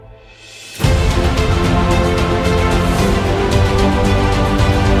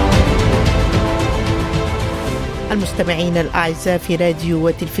المستمعين الأعزاء في راديو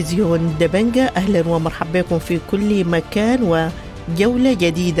وتلفزيون دبنقا، أهلا ومرحبا بكم في كل مكان وجولة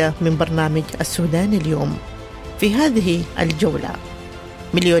جديدة من برنامج السودان اليوم. في هذه الجولة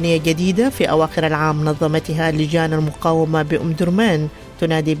مليونية جديدة في أواخر العام نظمتها لجان المقاومة بأم درمان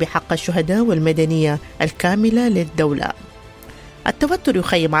تنادي بحق الشهداء والمدنية الكاملة للدولة. التوتر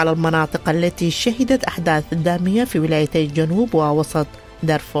يخيم على المناطق التي شهدت أحداث دامية في ولايتي الجنوب ووسط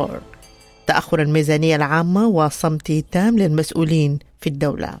دارفور. تأخر الميزانية العامة وصمت تام للمسؤولين في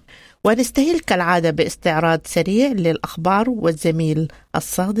الدولة. ونستهل كالعادة باستعراض سريع للأخبار والزميل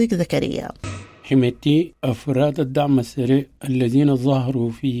الصادق زكريا. حميتي أفراد الدعم السريع الذين ظهروا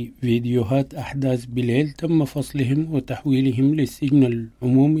في فيديوهات أحداث بالليل تم فصلهم وتحويلهم للسجن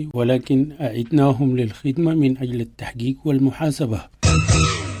العمومي، ولكن أعدناهم للخدمة من أجل التحقيق والمحاسبة.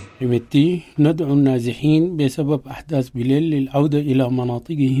 حميتي ندعو النازحين بسبب أحداث بالليل للعودة إلى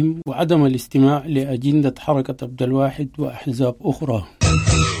مناطقهم وعدم الاستماع لأجندة حركة عبد الواحد وأحزاب أخرى.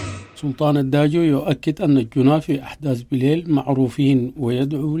 سلطان الداجو يؤكد أن الجناة في أحداث بالليل معروفين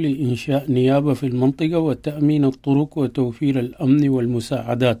ويدعو لإنشاء نيابة في المنطقة وتأمين الطرق وتوفير الأمن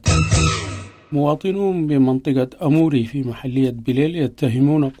والمساعدات. مواطنون بمنطقة أموري في محلية بليل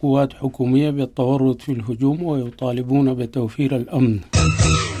يتهمون قوات حكومية بالتورط في الهجوم ويطالبون بتوفير الأمن.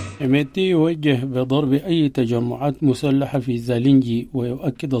 حميتي يوجه بضرب أي تجمعات مسلحة في زالينجي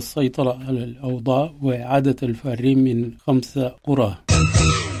ويؤكد السيطرة على الأوضاع وإعادة الفارين من 5 قرى.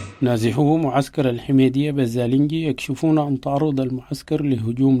 نازحو معسكر الحميدية بالزالينجي يكشفون عن تعرض المعسكر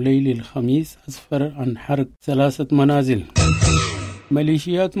لهجوم ليلي الخميس أسفر عن حرق 3 منازل.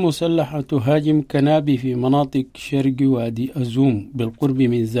 ميليشيات مسلحة تهاجم كنابي في مناطق شرق وادي أزوم بالقرب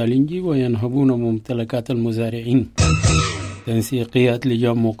من زالينجي وينهبون ممتلكات المزارعين. تنسيقيات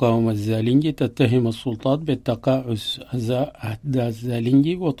لجان مقاومة زالينجي تتهم السلطات بالتقاعس أزاء أحداث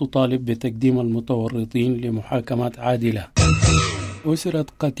زالينجي وتطالب بتقديم المتورطين لمحاكمات عادلة. أسرة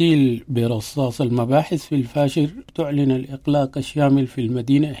قتيل برصاص المباحث في الفاشر تعلن الإغلاق الشامل في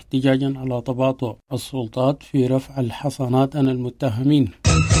المدينة احتجاجا على تباطؤ السلطات في رفع الحصانات عن المتهمين.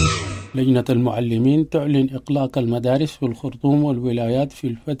 لجنة المعلمين تعلن إغلاق المدارس في الخرطوم والولايات في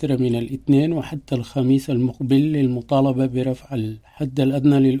الفترة من الاثنين وحتى الخميس المقبل للمطالبة برفع الحد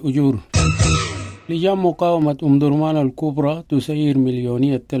الأدنى للأجور. لجان مقاومة أم درمان الكبرى تسير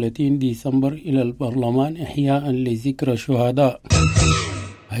مليونية 30 ديسمبر إلى البرلمان إحياء لذكرى الشهداء.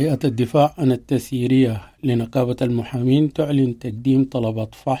 هيئة الدفاع عن التسييرية لنقابة المحامين تعلن تقديم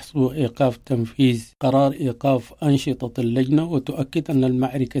طلبات فحص وإيقاف تنفيذ قرار إيقاف أنشطة اللجنة وتؤكد أن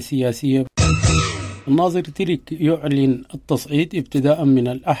المعركة سياسية. الناظر تريك يعلن التصعيد ابتداء من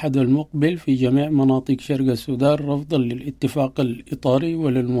الأحد المقبل في جميع مناطق شرق السودان رفضا للاتفاق الإطاري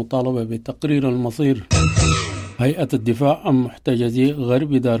وللمطالبة بتقرير المصير. هيئة الدفاع عن محتجزي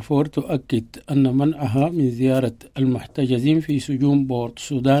غرب دارفور تؤكد أن منعها من زيارة المحتجزين في سجون بورت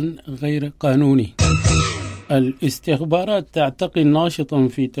السودان غير قانوني. الاستخبارات تعتقل ناشطا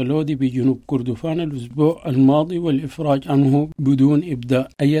في تلودي بجنوب كردفان الأسبوع الماضي والإفراج عنه بدون إبداء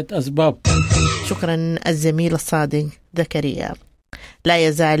أي أسباب. شكرا الزميل الصادق زكريا. لا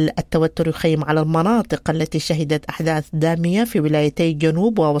يزال التوتر يخيم على المناطق التي شهدت أحداث دامية في ولايتي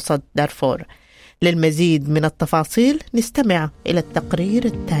جنوب ووسط دارفور. للمزيد من التفاصيل نستمع إلى التقرير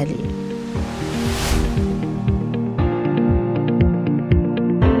التالي.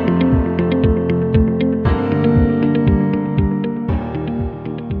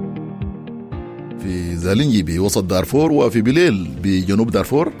 في زالينجي بوسط دارفور وفي بليل بجنوب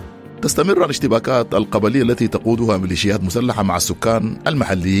دارفور تستمر الاشتباكات القبلية التي تقودها ميليشيات مسلحة مع السكان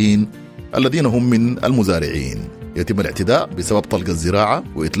المحليين الذين هم من المزارعين. يتم الاعتداء بسبب طلق الزراعة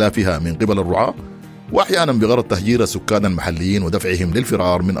وإتلافها من قبل الرعاة، وأحيانا بغرض تهجير السكان المحليين ودفعهم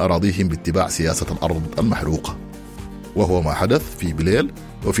للفرار من أراضيهم باتباع سياسة الأرض المحروقة، وهو ما حدث في بليل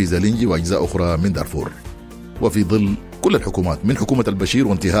وفي زالينجي وأجزاء أخرى من دارفور، وفي ظل كل الحكومات من حكومة البشير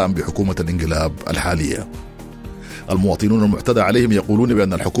وانتهاء بحكومة الانقلاب الحالية. المواطنون المعتدى عليهم يقولون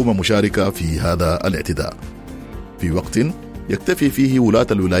بأن الحكومة مشاركة في هذا الاعتداء في وقت يكتفي فيه ولاة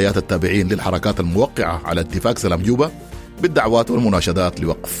الولايات التابعين للحركات الموقعة على اتفاق سلام جوبا بالدعوات والمناشدات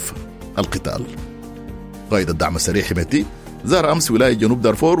لوقف القتال. قائد الدعم السريع حميتي زار أمس ولاية جنوب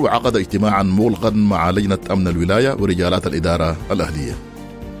دارفور وعقد اجتماعا مغلقا مع لجنة أمن الولاية ورجالات الإدارة الأهلية.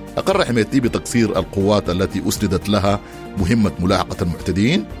 أقر حميتي بتقصير القوات التي أسندت لها مهمة ملاحقة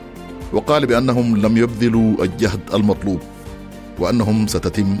المعتدين، وقال بأنهم لم يبذلوا الجهد المطلوب وأنهم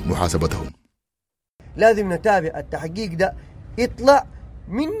ستتم محاسبتهم. لازم نتابع التحقيق ده يطلع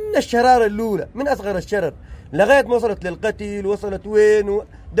من الشرارة الأولى، من أصغر الشرر لغاية ما وصلت للقتل، وصلت وين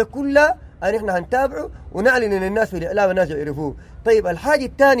ده كله أن إحنا هنتابعه ونعلن للناس في الإعلام والناس يعرفوه. طيب الحاجة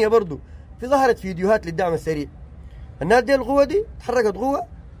الثانية برضو، في ظهرت فيديوهات للدعم السريع الناس دي القوة دي تحركت قوة.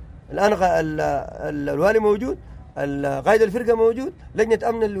 الآن الوالي موجود، قائد الفرقة موجود، لجنة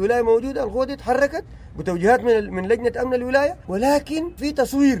أمن الولاية موجودة، القوة دي تحركت بتوجيهات من لجنة أمن الولاية، ولكن في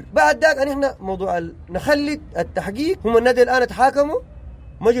تصوير. بعد ذاك إحنا موضوع نخلي التحقيق، هم النادي الآن تحاكموا،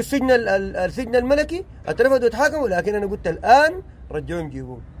 مجوا السجن الملكي، اترفضوا يتحاكموا، لكن أنا قلت الآن رجعوهم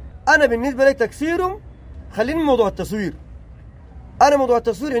جيبون. أنا بالنسبة لي تكسيرهم خليني موضوع التصوير. أنا موضوع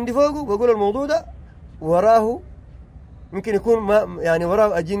التصوير عندي فوقه، بقول الموضوع ده وراه ممكن يكون ما يعني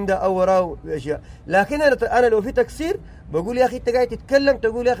وراه أجندة أو وراه أشياء، لكن أنا لو في تكسير بقول يا أخي أنت قاعد تتكلم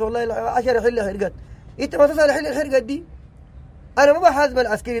تقول يا أخي والله 10 حل حرقات، أنت ما تصل حل الحرقات دي. أنا ما بحاسب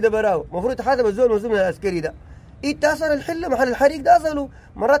العسكري ده براه، المفروض تحاسب الزول مسؤول من العسكري ده. أنت أصل الحل محل الحريق ده أصله،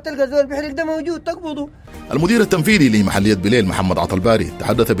 مرات تلقى الزول بيحرق ده موجود تقبضه. المدير التنفيذي لمحلية بليل محمد عطلباري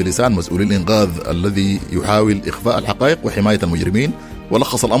تحدث بلسان مسؤولي الإنقاذ الذي يحاول إخفاء الحقائق وحماية المجرمين،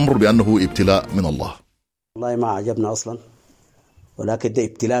 ولخص الأمر بأنه ابتلاء من الله. والله ما عجبنا أصلا، ولكن ده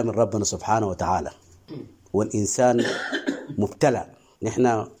ابتلاء من ربنا سبحانه وتعالى، والإنسان مبتلى.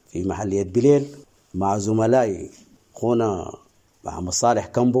 نحن في محلية بليل مع زملائي أخونا محمد صالح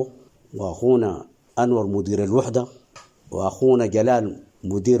كمبو، وأخونا أنور مدير الوحدة، وأخونا جلال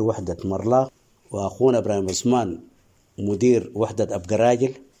مدير وحدة مرلا، وأخونا إبراهيم عثمان مدير وحدة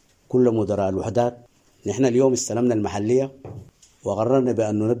أبقراجل، كل مدراء الوحدات. نحن اليوم استلمنا المحلية وقررنا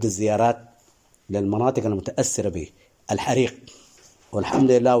بأنه نبدأ الزيارات للمناطق المتأثرة بالحريق،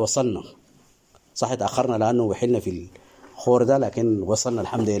 والحمد لله وصلنا. صح تأخرنا لأنه وحلنا في الخور ده، لكن وصلنا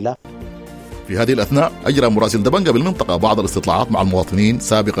الحمد لله. في هذه الأثناء أجرى مراسل دبنقا بالمنطقة بعض الاستطلاعات مع المواطنين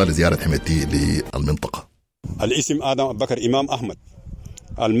سابقة لزيارة حميدتي للمنطقة. الاسم آدم أبو بكر إمام أحمد،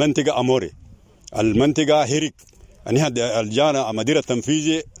 المنطقة أموري، المنطقة هيريك، أنها الجانا مدير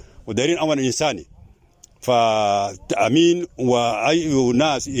التنفيذي ودارين أمن إنساني، فتأمين وأي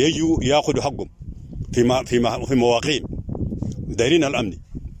ناس يجوا يأخذوا حقهم في مواقين دارين الأمن في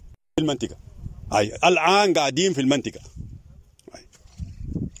المنطقة. أي الآن قاعدين في المنطقة.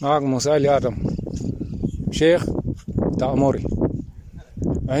 معك موسى آدم شيخ تأموري،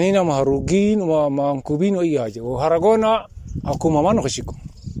 أنينا مهروقين ومنكوبين وأي حاجة، وهرقونا حكومة ما نخشكم،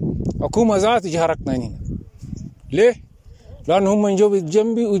 حكومة ذات جهرقنا هنا. ليه؟ لأن هم نجوا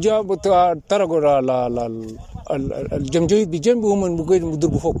بجنبي وجابوا ترقوا الجمجويد بجنبي، وهم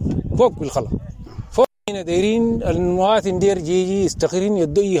بيضربوا فوق بالخلا فوق. هنا دايرين المواطن دير جيجي يستقرين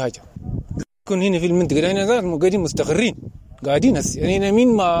يدوا أي حاجة. كن هنا في المنطقة هنا ذات قاعدين مستقرين، قاعدين هسه يعني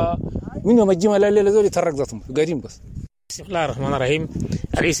مين ما مجمع الليلة ذول يترق ذاتهم قاعدين بس. بسم الله الرحمن الرحيم.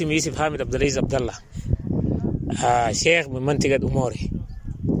 الاسم يوسف حامد عبد العزيز عبد الله، شيخ من منطقة أموري.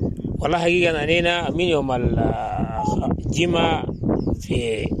 والله حقيقة أنينا من يوم الجمعة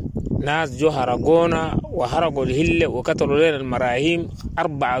في ناس جو هرقونا وهرقوا الهلة وقتلوا لنا المراهيم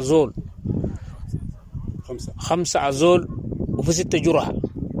 4 زول 5 زول وفي 6 جرحى.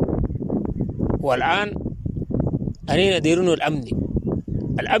 والآن أنينا ديرونه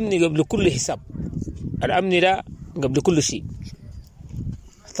الأمن قبل كل حساب، الأمن ده قبل كل شيء.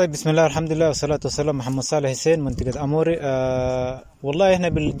 طيب بسم الله الحمد لله والصلاة والسلام. محمد صالح حسين منطقة أموري. والله إحنا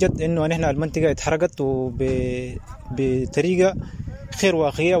بالجد إنه نحن المنطقة اتحرقت بطريقة خير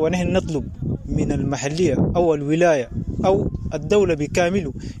واقعية، ونحن نطلب من المحلية أو الولاية أو الدولة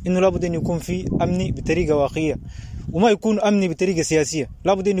بكامله إنه لابد أن يكون في أمن بطريقة واقعية، وما يكون أمن بطريقة سياسية.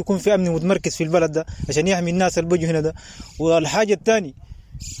 لابد أن يكون في أمن متمركز في البلد ده عشان يحمي الناس اللي بيجوا هنا ده. والحاجة الثانية،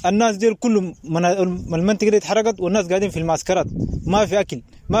 الناس دي كلهم من المنطقة دي اتحرقت، والناس قاعدين في المعسكرات، ما في أكل،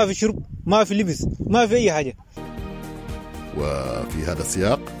 ما في شرب، ما في لبس، ما في أي حاجة. وفي هذا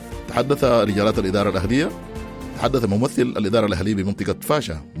السياق تحدث رجالات الإدارة الأهلية، تحدث ممثل الإدارة الأهلية بمنطقة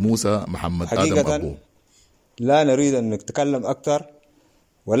فاشا موسى محمد آدم أبو. لا نريد أن نتكلم أكثر،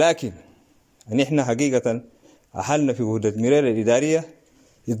 ولكن نحن حقيقة أهلنا في وحدة مريرة الإدارية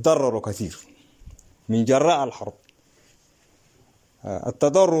يتضرروا كثير من جراء الحرب.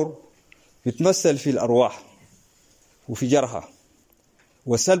 التضرر يتمثل في الأرواح وفي جرحى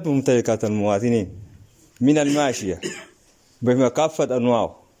وسلب ممتلكات المواطنين من الماشية بكافة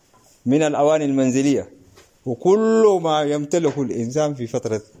أنواعه، من الأواني المنزلية وكل ما يمتلكه الإنسان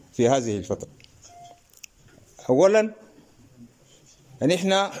في هذه الفترة. أولا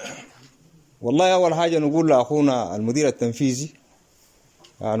نحن والله أول حاجة نقول لأخونا المدير التنفيذي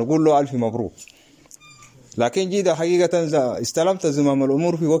نقول له ألف مبروك، لكن جيدا حقيقة استلمت زمام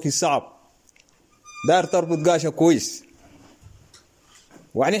الأمور في وقت صعب، دار تربط قاشة كويس.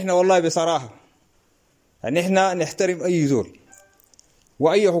 ونحن والله بصراحة نحن نحترم أي زول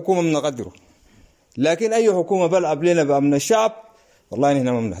وأي حكومة بنقدره، لكن أي حكومة بلعب لنا بأمن الشعب والله نحن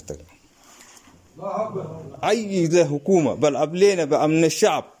ما بنحترم. أي حكومة بلعب لنا بأمن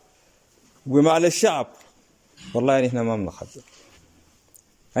الشعب ومال الشعب والله يعني إحنا ما بنخجل،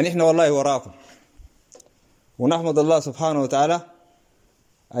 يعني إحنا والله وراكم، ونحمد الله سبحانه وتعالى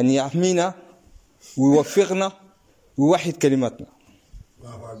أن يحمينا ويوفقنا ويوحد كلماتنا.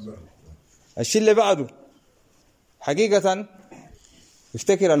 الشيء اللي بعده حقيقة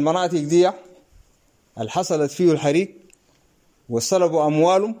افتكر المناطق دي اللي حصلت فيه الحريق وصلبوا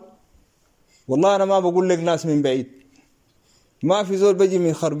أموالهم. والله أنا ما بقول لك ناس من بعيد، ما في زول بيجي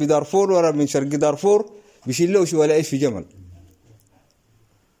من خرب دارفور ولا من شرق دارفور بيشيل له شو ولا إيش في جمل،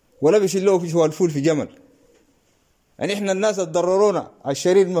 ولا بيشيل له شو الفول في جمل. يعني إحنا الناس اتضررونا،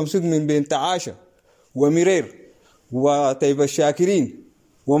 الشرير ممسوك من بين تعاشة ومرير وطيب الشاكرين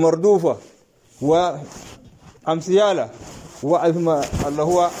ومردوفة وأمسيالة واللي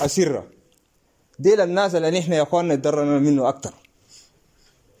هو أسرة. ديل الناس اللي إحنا يا أخواننا اتضررنا منه أكتر،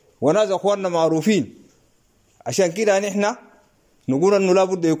 وناس أخواننا معروفين. عشان كده نحن نقول أنه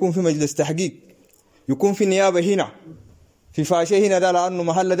لابد يكون في مجلس تحقيق، يكون في نيابة هنا في فاشة هنا ده، لأنه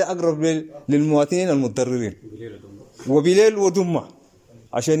محل ده أقرب للمواطنين المتضررين، وبليل ودمة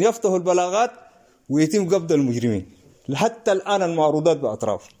عشان يفتحوا البلاغات ويتم قبض المجرمين. حتى الآن المعروضات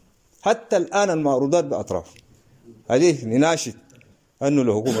بأطراف، حتى الآن المعروضات بأطراف. هذه نناشد أنه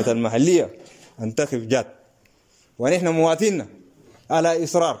الحكومة المحلية أن تقف جاد، ونحن مواطنين على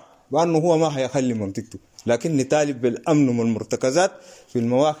إصرار بأنه هو ما هيخلي منطقته، لكن نطالب بالأمن والمرتكزات في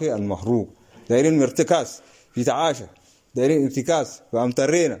المواقع المحروق. دايرين ارتكاز في تعاشة، دايرين ارتكاز في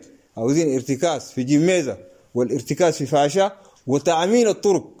أمترينا، عاوزين ارتكاز في جميزة، والارتكاز في فاشا، وتأمين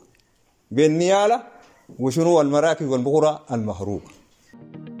الطرق بين نيالة وشنو المراكب والبقرة المحروق.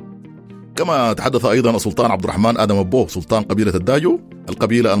 كما تحدث أيضا السلطان عبد الرحمن آدم أبوه سلطان قبيلة الداجو،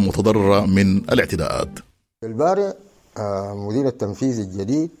 القبيلة المتضررة من الاعتداءات. البارع مدير التنفيذي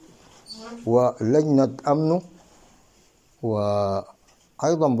الجديد ولجنة أمنه،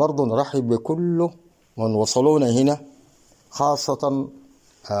 وأيضا برضو نرحب بكل من وصلونا هنا، خاصة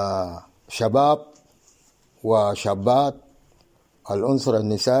شباب وشابات العنصر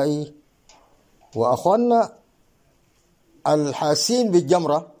النسائي وأخواننا الحاسين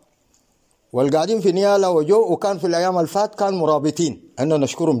بالجمرة والقاعدين في نيالة وجو، وكان في الأيام الفات كان مرابطين، أنا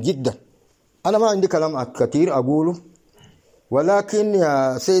نشكرهم جدا. أنا ما عندي كلام كثير أقوله، ولكن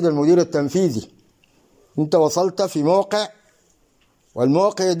يا سيد المدير التنفيذي أنت وصلت في موقع،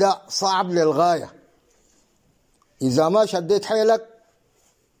 والموقع ده صعب للغاية، إذا ما شديت حيلك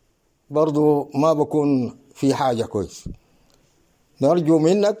برضو ما بكون في حاجة كويس. نرجو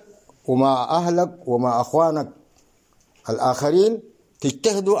منك ومع أهلك ومع أخوانك الآخرين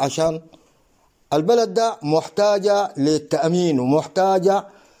تجتهدوا، عشان البلد ده محتاجة للتأمين ومحتاجة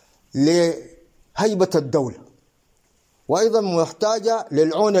لهيبة الدولة، وأيضا محتاجة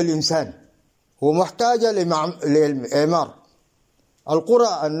للعون الإنساني، ومحتاجة للإعمار.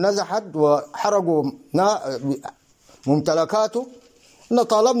 القرى النزحت وحرقوا ممتلكاته،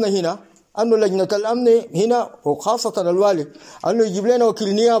 طالبنا هنا أنه لجنة الأمن هنا وخاصة الوالي أنه يجيب لنا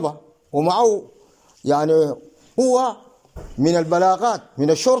وكيل نيابة، ومعه يعني هو من البلاغات من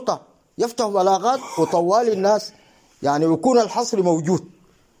الشرطة يفتح بلاغات وطوال الناس، يعني يكون الحصر موجود،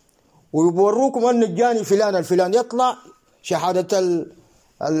 ويوروكم أن الجاني فلان الفلان يطلع شهادة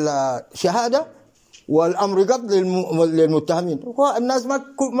الشهادة والأمر قبض للمتهمين. الناس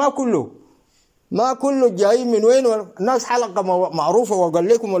ما كله جايين من وين، الناس حلقة معروفة وقال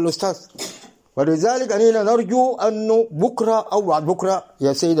لكم الأستاذ. ولذلك أننا نرجو أنه بكرة أو بعد بكرة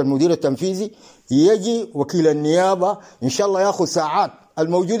يا سيد المدير التنفيذي يجي وكيل النيابة إن شاء الله يأخذ ساعات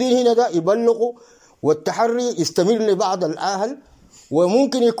الموجودين هنا ده يبلغوا، والتحري يستمر لبعض الأهل،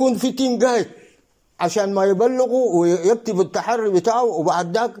 وممكن يكون في تيم قاعد عشان ما يبلغوا ويكتب التحري بتاعه،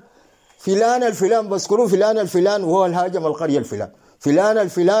 وبعد ذاك فلان الفلان بذكروا فلان الفلان وهو الهاجم القرية الفلان، فلان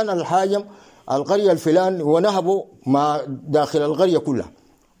الفلان الهاجم القرية الفلان ونهبوا ما داخل القرية كلها.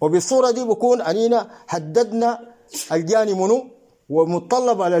 وبالصورة دي بكون أنينا حددنا الجاني منو،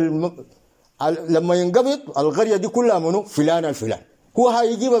 ومتطلب على لما ينقبض القرية دي كلها منو فلان الفلان، هو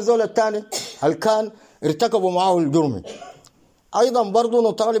هيجيب الزول الثاني اللي كان ارتكبوا معه الجرم. أيضا برضو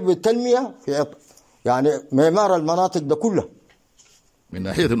نطالب بالتنمية في يعني معمار المناطق ده كلها. من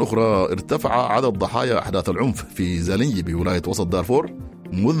ناحية أخرى ارتفع عدد ضحايا أحداث العنف في زالنجي بولاية وسط دارفور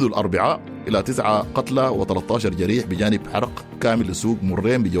منذ الأربعاء إلى 9 قتلى و13 جريح بجانب حرق كامل لسوق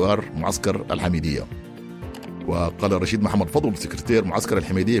مرين بجوار معسكر الحميدية. وقال رشيد محمد فضل سكرتير معسكر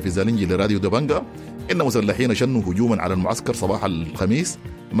الحميدية في زالنجي لراديو دبنقا إن مسلحين شنوا هجوما على المعسكر صباح الخميس،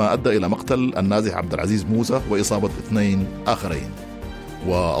 ما أدى إلى مقتل النازح عبد العزيز موسى وإصابة 2 آخرين.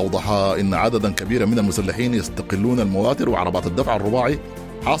 وأوضح إن عددا كبيرا من المسلحين يستقلون المواتر وعربات الدفع الرباعي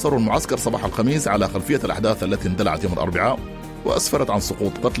حاصروا المعسكر صباح الخميس على خلفية الأحداث التي اندلعت يوم الأربعاء، وأسفرت عن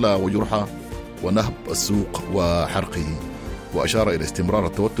سقوط قتلى وجرحى ونهب السوق وحرقه، وأشار إلى استمرار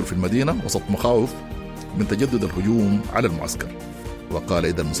التوتر في المدينة وسط مخاوف من تجدد الهجوم على المعسكر. وقال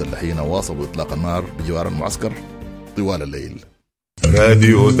إذا المسلحين واصلوا إطلاق النار بجوار المعسكر طوال الليل.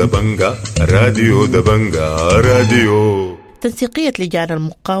 راديو دبنقا، راديو دبنقا، راديو. تنسيقية لجان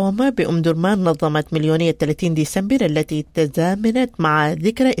المقاومة بأم درمان نظمت مليونية 30 ديسمبر التي تزامنت مع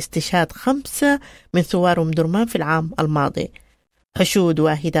ذكرى استشهاد 5 من ثوار أم درمان في العام الماضي. حشود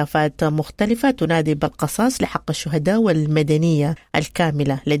وهتافات مختلفة تنادي بالقصاص لحق الشهداء والمدنية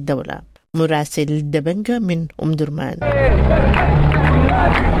الكاملة للدولة. مراسل دبنقا من أم درمان.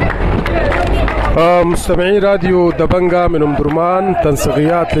 مستمعي راديو دبنقا من أم درمان،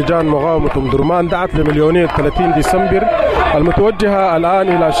 تنسيقيات لجان مقاومة أم درمان دعت لمليونية 30 ديسمبر المتوجهة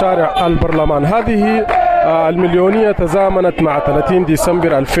الآن إلى شارع البرلمان. هذه المليونية تزامنت مع 30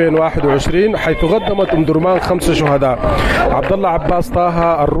 ديسمبر 2021 حيث قدمت أم درمان 5 شهداء: عبد الله عباس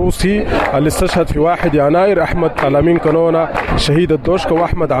طه الروسي اللي استشهد في 1 يناير، أحمد الأمين كنونة شهيد الدوشكا،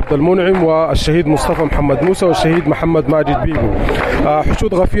 وأحمد عبد المنعم، والشهيد مصطفى محمد موسى، والشهيد محمد ماجد بيبو.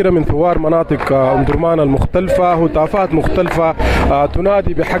 حشود غفيرة من ثوار مناطق أم درمان المختلفة، هتافات مختلفة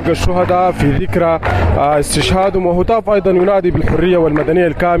تنادي بحق الشهداء في ذكرى استشهادهم، وهتاف أيضا ينادي بالحرية والمدنية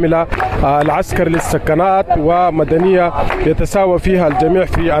الكاملة، العسكر للسكنات ومدنية يتساوى فيها الجميع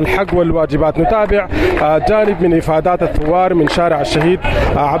في الحق والواجبات. نتابع جانب من إفادات الثوار من شارع الشهيد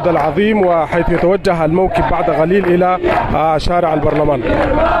عبد العظيم، وحيث يتوجه الموكب بعد قليل إلى شارع البرلمان.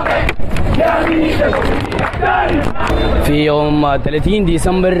 في يوم 30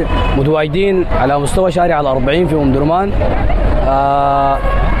 ديسمبر متواجدين على مستوى شارع الأربعين في أم درمان،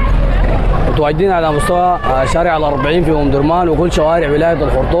 متواجدين على مستوى شارع الأربعين في أم درمان وكل شوارع ولاية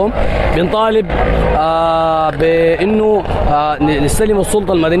الخرطوم. بنطالب بأنه نستلم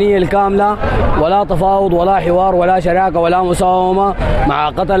السلطة المدنية الكاملة، ولا تفاوض ولا حوار ولا شراكة ولا مساومة مع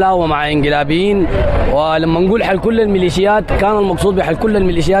قتلة ومع انقلابيين. ولما نقول حل كل الميليشيات كان المقصود بحل كل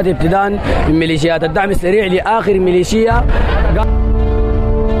الميليشيات ابتداء من ميليشيات الدعم السريع لآخر ميليشيا.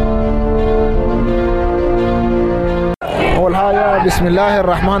 أول حاجة بسم الله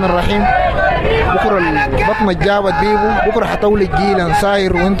الرحمن الرحيم. بكرة البطن جابت بيبو، بكرة حتولد جيلا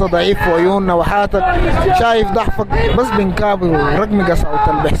ساير وانت ضعيف في عيوننا وحاتك شايف ضعفك بس بنكابر ورقم قساوة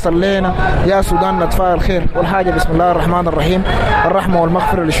اللي بيحصل لنا. يا سودان نتفائل خير. أول حاجة بسم الله الرحمن الرحيم، الرحمة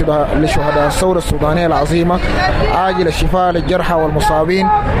والمغفرة لشهداء الثورة السودانية العظيمة، عاجل الشفاء للجرحى والمصابين،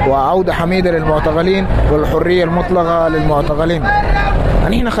 وعودة حميدة للمعتقلين، والحرية المطلقة للمعتقلين.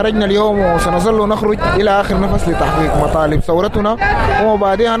 نحن خرجنا اليوم وسنظل نخرج إلى آخر نفس لتحقيق مطالب ثورتنا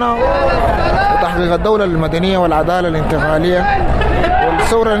ومبادئنا وتحقيق الدولة المدنية والعدالة الانتقالية.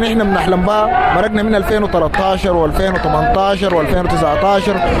 والثورة اللي نحن بنحلم بها مرقنا من 2013 و2018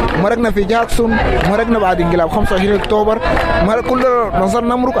 و2019، ومرقنا في جاكسون، ومرقنا بعد انقلاب 25 أكتوبر. كل نظر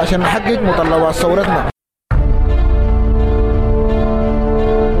نمرق عشان نحقق مطلبات ثورتنا.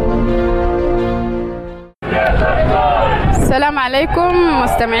 السلام عليكم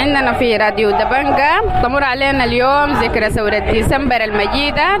مستمعينا في راديو دبنقا. تمر علينا اليوم ذكرى ثورة ديسمبر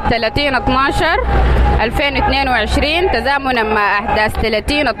المجيدة 30/12/2022 تزامنا مع أحداث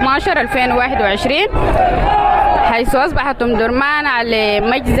 30/12/2021، حيث أصبحت أم درمان على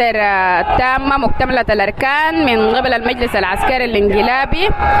مجزرة تامة مكتملة الأركان من قبل المجلس العسكري الانقلابي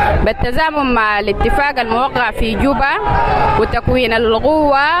بالتزامن مع الاتفاق الموقع في جوبا وتكوين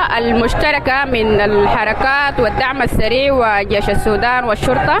القوة المشتركة من الحركات والدعم السريع وجيش السودان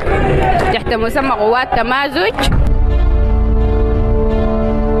والشرطة تحت مسمى قوات تمازج.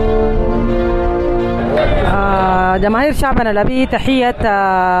 جماهير شعبنا الأبي تحية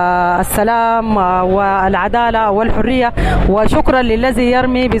السلام والعدالة والحرية، وشكرا للذي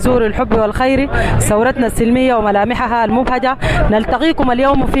يرمي بزور الحب والخير ثورتنا السلمية وملامحها المبهجة. نلتقيكم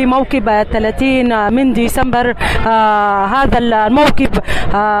اليوم في موكب 30 من ديسمبر، هذا الموكب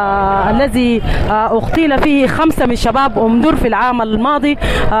الذي اغتيل فيه 5 من شباب أم در في العام الماضي.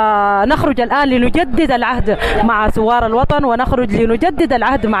 نخرج الآن لنجدد العهد مع ثوار الوطن، ونخرج لنجدد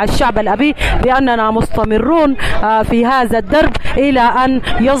العهد مع الشعب الأبي بأننا مستمرون في هذا الدرب إلى أن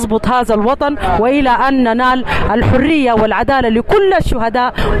يضبط هذا الوطن، وإلى أن ننال الحرية والعدالة لكل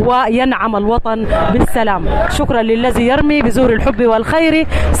الشهداء وينعم الوطن بالسلام. شكرا للذي يرمي بزور الحب والخير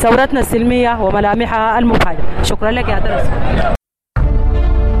ثورتنا السلمية وملامحها المبهجة. شكرا لك يا درس.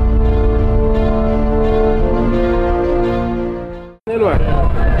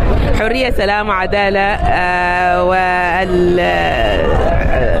 حرية، سلام، عدالة،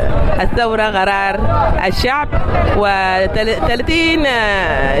 الثورة قرار الشعب، و30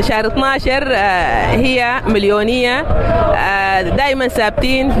 شهر 12 هي مليونية. دائما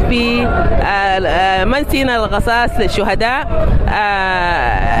ثابتين في منسين القصاص للشهداء،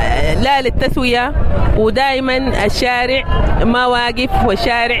 لا للتسوية، ودائما الشارع ما واقف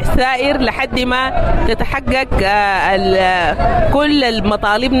والشارع سائر لحد ما تتحقق كل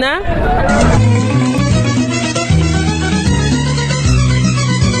مطالبنا.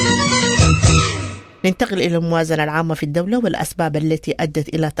 ننتقل إلى الموازنة العامة في الدولة والأسباب التي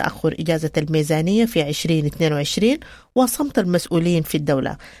أدت إلى تأخر إجازة الميزانية في 2022 وصمت المسؤولين في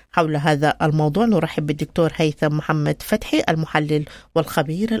الدولة. حول هذا الموضوع نرحب بالدكتور هيثم محمد فتحي، المحلل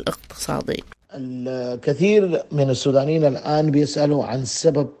والخبير الاقتصادي. الكثير من السودانيين الآن بيسألوا عن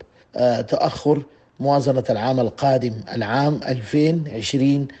سبب تأخر موازنة العام القادم، العام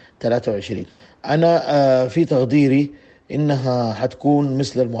 2023. أنا في تقديري إنها حتكون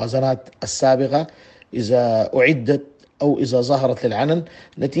مثل الموازنات السابقة إذا أعدت أو إذا ظهرت للعنن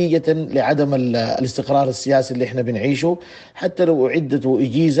نتيجة لعدم الاستقرار السياسي اللي احنا بنعيشه. حتى لو أعدت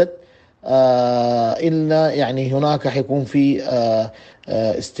وإجيزت إلا يعني هناك حيكون في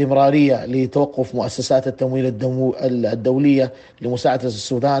استمرارية لتوقف مؤسسات التمويل الدولية لمساعدة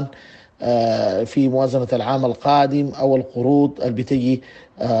السودان في موازنة العام القادم أو القروض اللي بتجي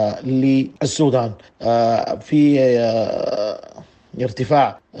للسودان. في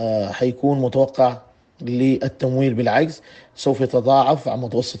ارتفاع حيكون متوقع للتمويل بالعجز، سوف يتضاعف عن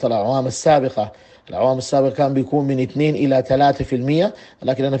متوسط الأعوام السابقة. الأعوام السابقة كان بيكون من 2 إلى 3%،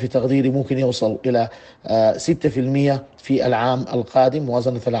 لكن أنا في تقديري ممكن يوصل إلى 6% في العام القادم،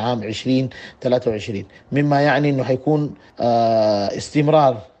 موازنة العام 2023، مما يعني أنه حيكون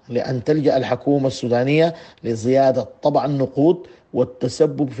استمرار لأن تلجأ الحكومة السودانية لزيادة طبع النقود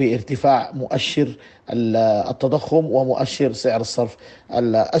والتسبب في ارتفاع مؤشر التضخم ومؤشر سعر الصرف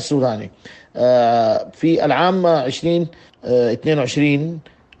السوداني. في العام 2022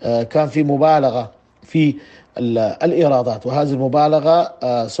 كان في مبالغة في الإيرادات، وهذه المبالغة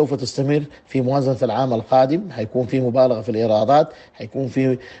سوف تستمر في موازنة العام القادم. حيكون في مبالغة في الإيرادات، حيكون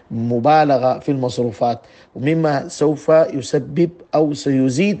في مبالغة في المصروفات، ومما سوف يسبب أو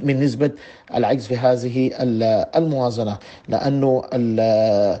سيزيد من نسبة العجز في هذه الموازنة، لأنه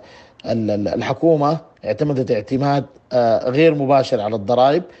الحكومة اعتمدت اعتماد غير مباشر على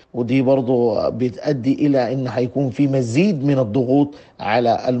الضرائب، ودي برضو بتؤدي إلى أن حيكون في مزيد من الضغوط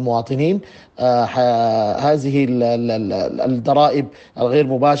على المواطنين. هذه الضرائب الغير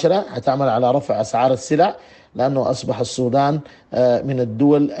مباشرة هتعمل على رفع أسعار السلع، لأنه أصبح السودان من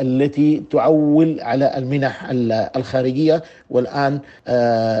الدول التي تعول على المنح الخارجية، والآن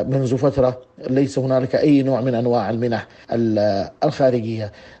منذ فترة ليس هنالك أي نوع من أنواع المنح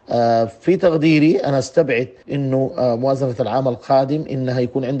الخارجية. في تقديري أنا استبعد أنه موازنة العام القادم إنها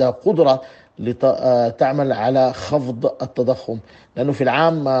يكون عندها قدرة تعمل على خفض التضخم، لأنه في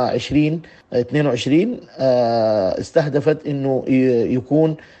العام 2022 استهدفت أنه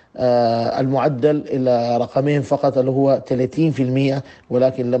يكون المعدل إلى رقمين فقط اللي هو 30%،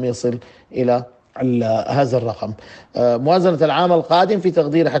 ولكن لم يصل إلى هذا الرقم. موازنة العام القادم في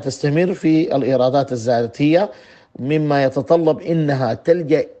تقديري حتستمر في الإيرادات الذاتية، مما يتطلب إنها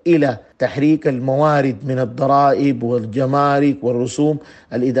تلجأ إلى تحريك الموارد من الضرائب والجمارك والرسوم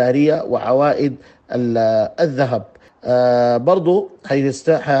الإدارية وعوائد الذهب. برضو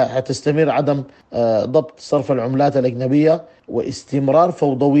حتستمر عدم ضبط صرف العملات الأجنبية، واستمرار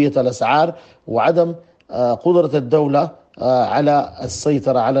فوضوية الأسعار، وعدم قدرة الدولة على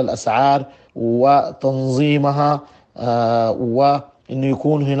السيطرة على الأسعار وتنظيمها، وأنه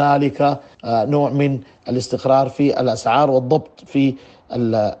يكون هنالك نوع من الاستقرار في الأسعار والضبط في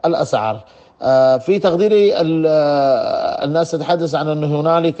الأسعار. في تقديري الناس تتحدث عن أن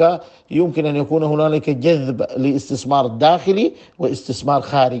هنالك يمكن أن يكون هنالك جذب لاستثمار داخلي واستثمار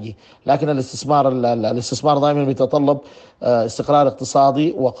خارجي، لكن الاستثمار دائما بيتطلب استقرار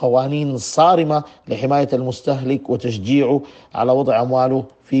اقتصادي وقوانين صارمة لحماية المستهلك وتشجيعه على وضع أمواله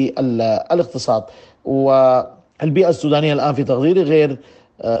في الاقتصاد. والبيئة السودانية الآن في تقديري غير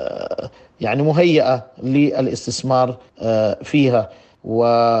يعني مهيئة للاستثمار فيها،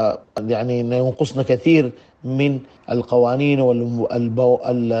 ويعني ينقصنا كثير من القوانين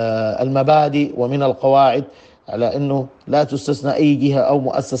والمبادئ ومن القواعد على أنه لا تستثنى أي جهة أو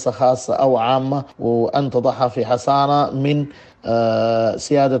مؤسسة خاصة أو عامة، وأن تضعها في حصانة من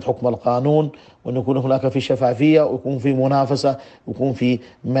سيادة حكم القانون، وأن يكون هناك في شفافية، ويكون في منافسة، ويكون في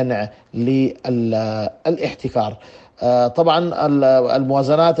منع للاحتكار. طبعا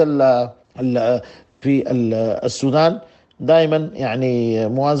الموازنات في السودان دائما يعني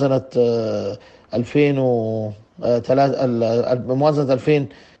موازنة 2003 موازنة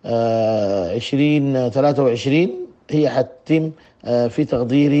 2023 هي حتتم في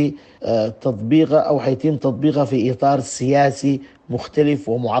تقديري تطبيقها أو حيتم تطبيقها في إطار سياسي مختلف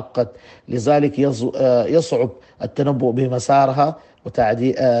ومعقد، لذلك يصعب التنبؤ بمسارها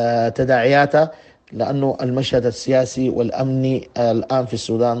وتداعياتها، لأنه المشهد السياسي والأمني الآن في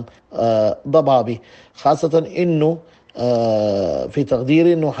السودان ضبابي، خاصة أنه في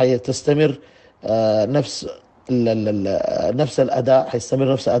تقديري أنه حيستمر نفس الأداء،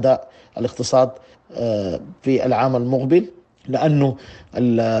 حيستمر نفس أداء الاقتصاد في العام المقبل، لأنه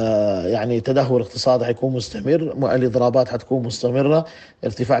يعني تدهور الاقتصاد حيكون مستمر، الإضرابات حتكون مستمرة،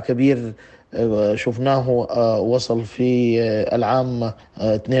 ارتفاع كبير شفناه وصل في العام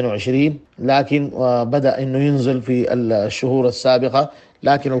 22، لكن بدأ أنه ينزل في الشهور السابقة،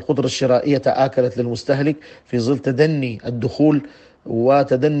 لكن القدرة الشرائية تآكلت للمستهلك في ظل تدني الدخول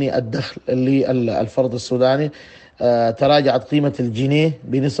وتدني الدخل للفرد السوداني. تراجعت قيمة الجنيه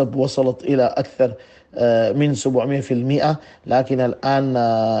بنسب وصلت إلى أكثر من 700%، لكن الآن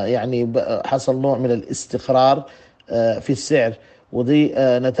يعني حصل نوع من الاستقرار في السعر، ودي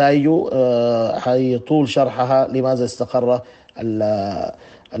نتائجه حيطول شرحها لماذا استقر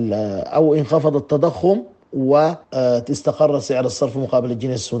أو انخفض التضخم وتستقر سعر الصرف مقابل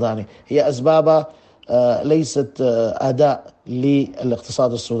الجنيه السوداني. هي أسبابها ليست أداء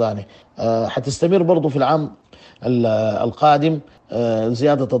للاقتصاد السوداني. حتستمر برضو في العام القادم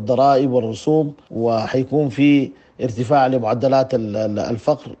زيادة الضرائب والرسوم، وحيكون في ارتفاع لمعدلات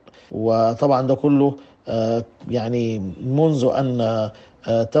الفقر، وطبعا ده كله يعني منذ أن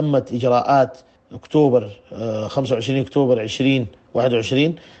تمت إجراءات أكتوبر 25 أكتوبر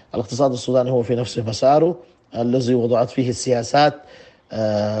 2021 الاقتصاد السوداني هو في نفس مساره الذي وضعت فيه السياسات.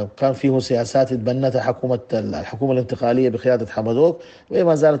 كان فيه سياسات تبنتها الحكومة الانتقالية بقيادة حمدوك،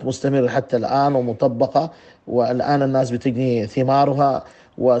 وما زالت مستمرة حتى الآن ومطبقة، والآن الناس بتجني ثمارها،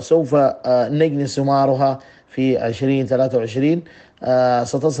 وسوف نجني ثمارها في 2023.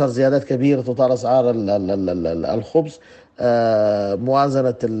 ستظهر زيادات كبيرة تطال أسعار الخبز.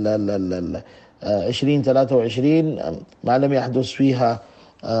 موازنة 2023 ما لم يحدث فيها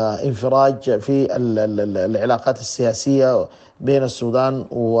انفراج في العلاقات السياسية بين السودان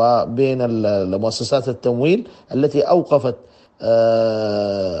وبين المؤسسات التمويل التي أوقفت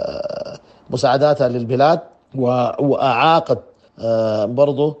مساعداتها للبلاد، وأعاقت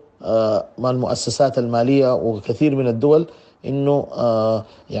برضو مع المؤسسات المالية وكثير من الدول إنه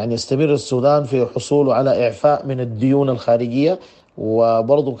يعني يستمر السودان في حصوله على إعفاء من الديون الخارجية.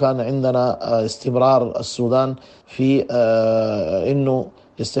 وبرضو كان عندنا استمرار السودان في إنه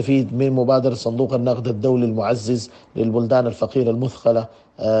يستفيد من مبادرة صندوق النقد الدولي المعزز للبلدان الفقيرة المثقلة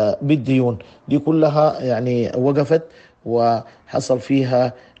بالديون. دي كلها يعني وقفت وحصل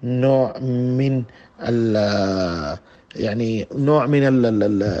فيها نوع من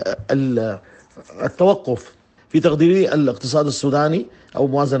التوقف. في تقديري الاقتصاد السوداني أو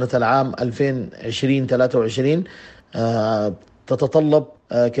موازنة العام 2020-23 تتطلب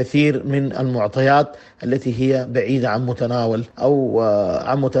كثير من المعطيات التي هي بعيدة عن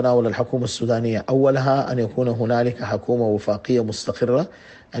متناول الحكومة السودانية. أولها أن يكون هنالك حكومة وفاقية مستقرة،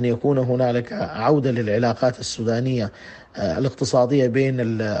 أن يكون هنالك عودة للعلاقات السودانية الاقتصادية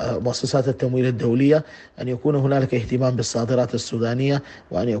بين مؤسسات التمويل الدولية، أن يكون هنالك اهتمام بالصادرات السودانية،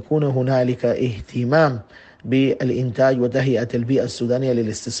 وأن يكون هنالك اهتمام بالإنتاج وتهيئة البيئة السودانية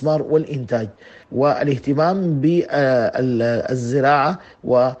للاستثمار والإنتاج، والاهتمام بالزراعة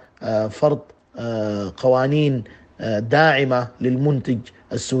وفرض قوانين داعمة للمنتج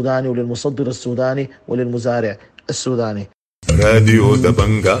السوداني وللمصدر السوداني وللمزارع السوداني. راديو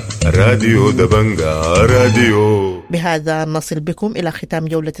دبنقا، راديو دبنقا، راديو. بهذا نصل بكم إلى ختام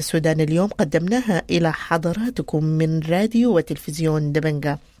جولة السودان اليوم، قدمناها إلى حضراتكم من راديو وتلفزيون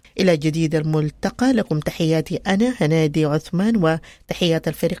دبنقا. إلى جديد الملتقى، لكم تحياتي أنا هنادي عثمان وتحيات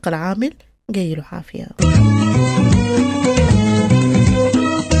الفريق العامل. جيلوا عافية.